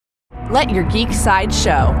Let your geek side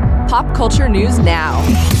show. Pop culture news now.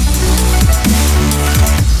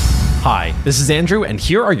 Hi, this is Andrew, and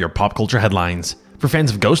here are your pop culture headlines. For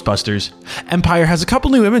fans of Ghostbusters, Empire has a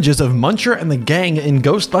couple new images of Muncher and the gang in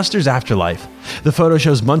Ghostbusters Afterlife. The photo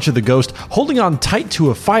shows Muncher the ghost holding on tight to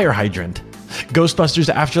a fire hydrant. Ghostbusters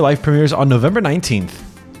Afterlife premieres on November 19th.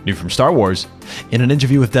 New from Star Wars. In an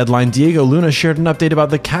interview with Deadline, Diego Luna shared an update about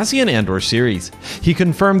the Cassian Andor series. He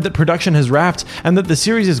confirmed that production has wrapped and that the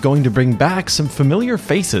series is going to bring back some familiar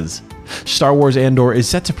faces. Star Wars Andor is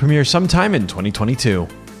set to premiere sometime in 2022.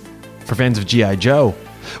 For fans of G.I. Joe,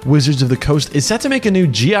 Wizards of the Coast is set to make a new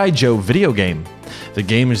G.I. Joe video game. The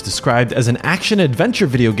game is described as an action-adventure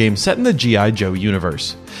video game set in the G.I. Joe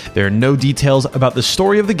universe. There are no details about the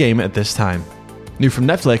story of the game at this time. New from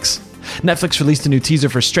Netflix. Netflix released a new teaser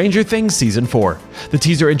for Stranger Things Season 4. The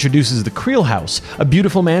teaser introduces the Creel House, a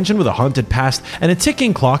beautiful mansion with a haunted past and a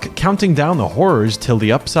ticking clock counting down the horrors till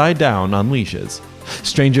the Upside Down unleashes.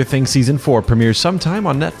 Stranger Things Season 4 premieres sometime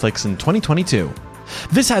on Netflix in 2022.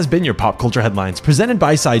 This has been your Pop Culture Headlines, presented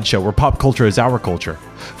by Sideshow, where pop culture is our culture.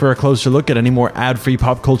 For a closer look at any more ad-free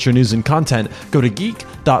pop culture news and content, go to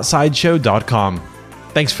geek.sideshow.com.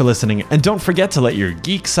 Thanks for listening, and don't forget to let your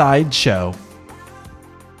geek side show.